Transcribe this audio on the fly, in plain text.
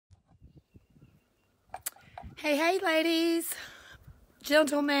Hey, hey, ladies,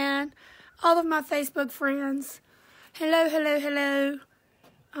 gentlemen, all of my Facebook friends. Hello, hello,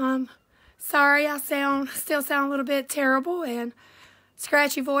 hello. Sorry I still sound a little bit terrible and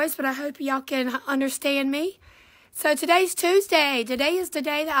scratchy voice, but I hope y'all can understand me. So today's Tuesday. Today is the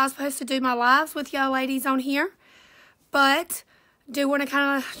day that I was supposed to do my lives with y'all ladies on here, but do want to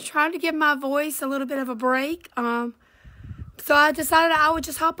kind of try to give my voice a little bit of a break. So I decided I would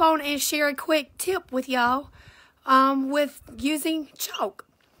just hop on and share a quick tip with y'all. With using chalk.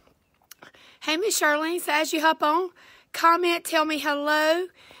 Hey, Miss Charlene, so as you hop on, comment, tell me hello,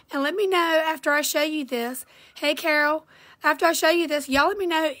 and let me know after I show you this. Hey, Carol, after I show you this, y'all let me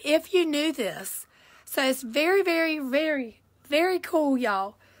know if you knew this. So it's very, very, very, very cool,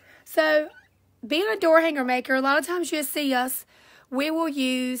 y'all. So being a door hanger maker, a lot of times you'll see us, we will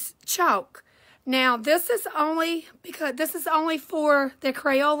use chalk. Now, this is only for the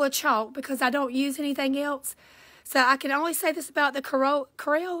Crayola chalk because I don't use anything else. So I can only say this about the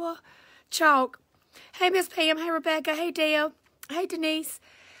Crayola chalk. Hey, Miss Pam. Hey, Rebecca. Hey, Dale. Hey, Denise.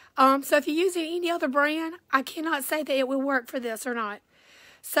 So if you're using any other brand, I cannot say that it will work for this or not.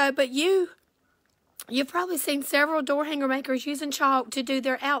 So, but you've probably seen several door hanger makers using chalk to do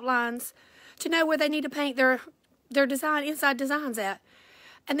their outlines, to know where they need to paint their inside designs at.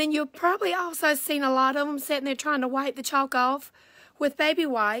 And then you've probably also seen a lot of them sitting there trying to wipe the chalk off with baby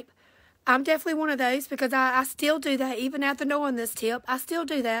wipe. I'm definitely one of those because I still do that. Even after knowing this tip, I still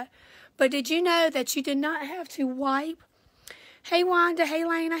do that. But did you know that you did not have to wipe? Hey, Wanda. Hey,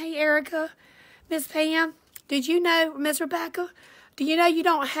 Lena. Hey, Erica. Miss Pam. Did you know, Miss Rebecca? Do you know you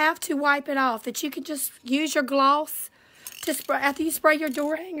don't have to wipe it off? That you can just use your gloss to spray after you spray your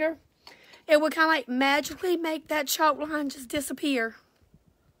door hanger? It would kind of like magically make that chalk line just disappear.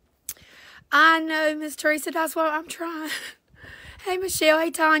 I know, Miss Teresa. That's what I'm trying. Hey, Michelle.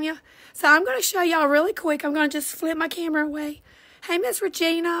 Hey, Tanya. So I'm going to show y'all really quick. I'm going to just flip my camera away. Hey, Miss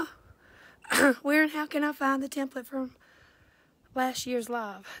Regina. Where and how can I find the template from last year's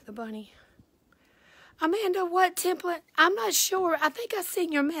live, the bunny? Amanda, what template? I'm not sure. I think I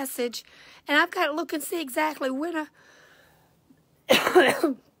seen your message, and I've got to look and see exactly when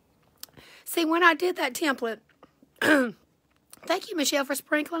see, when I did that template. Thank you, Michelle, for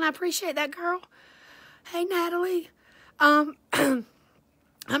sprinkling. I appreciate that, girl. Hey, Natalie.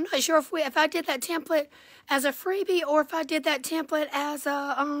 I'm not sure if I did that template as a freebie or if I did that template as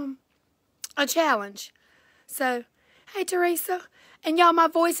a challenge. So, hey, Teresa. And y'all, my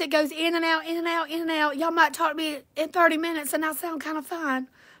voice, it goes in and out, in and out, in and out. Y'all might talk to me in 30 minutes and I sound kind of fine.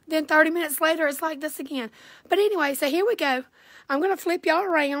 Then 30 minutes later, it's like this again. But anyway, so here we go. I'm going to flip y'all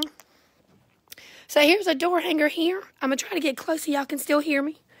around. So here's a door hanger here. I'm going to try to get close so y'all can still hear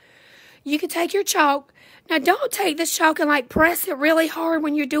me. You can take your chalk. Now, don't take this chalk and, like, press it really hard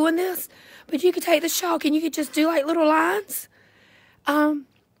when you're doing this. But you could take this chalk and you could just do, like, little lines. So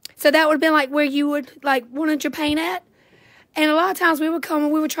that would have been, like, where you would, like, wanted your paint at. And a lot of times we would come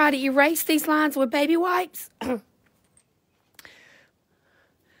and we would try to erase these lines with baby wipes.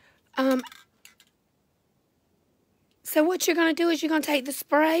 So what you're going to do is you're going to take the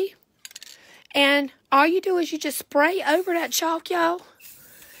spray. And all you do is you just spray over that chalk, y'all.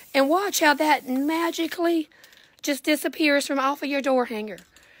 And watch how that magically just disappears from off of your door hanger.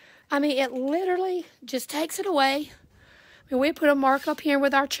 I mean, it literally just takes it away. And we put a mark up here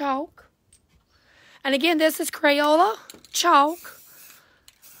with our chalk. And again, this is Crayola chalk.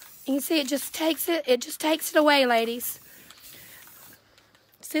 You can see it just takes it away, ladies.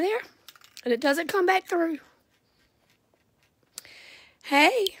 See there? And it doesn't come back through.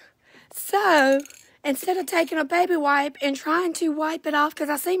 Hey, so instead of taking a baby wipe and trying to wipe it off, because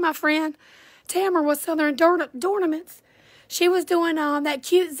I see my friend Tamara was selling ornaments. She was doing that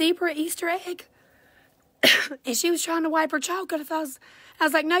cute zebra Easter egg. And she was trying to wipe her chalk. And I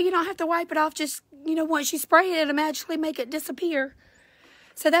was like, no, you don't have to wipe it off. Just, once you spray it, it'll magically make it disappear.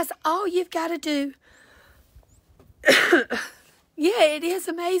 So that's all you've got to do. Yeah, it is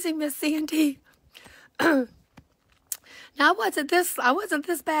amazing, Miss Sandy. Now, I wasn't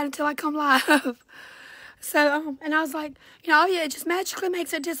this bad until I come live. So, and I was like, oh yeah, it just magically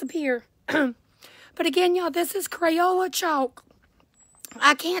makes it disappear. But again, y'all, this is Crayola chalk.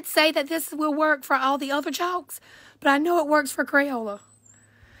 I can't say that this will work for all the other chalks, but I know it works for Crayola.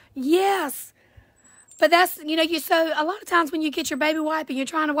 Yes. But that's, so a lot of times when you get your baby wipe and you're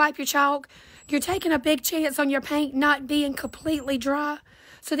trying to wipe your chalk, you're taking a big chance on your paint not being completely dry.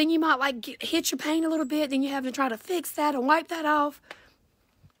 So then you might like hit your paint a little bit, then you have to try to fix that and wipe that off.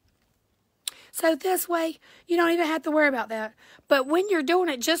 So this way, you don't even have to worry about that. But when you're doing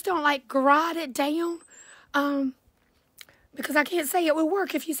it, just don't like grind it down. because I can't say it would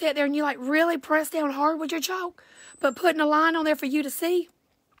work if you sat there and you like really press down hard with your chalk. But putting a line on there for you to see,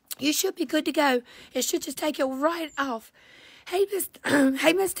 you should be good to go. It should just take it right off. Hey,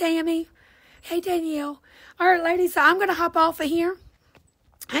 Miss Tammy. Hey, Danielle. All right, ladies, so I'm going to hop off of here.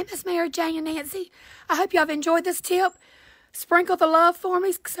 Hey, Miss Mary Jane and Nancy. I hope y'all have enjoyed this tip. Sprinkle the love for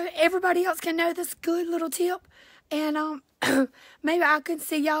me so everybody else can know this good little tip. And maybe I can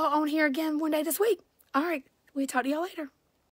see y'all on here again one day this week. All right, we'll talk to y'all later.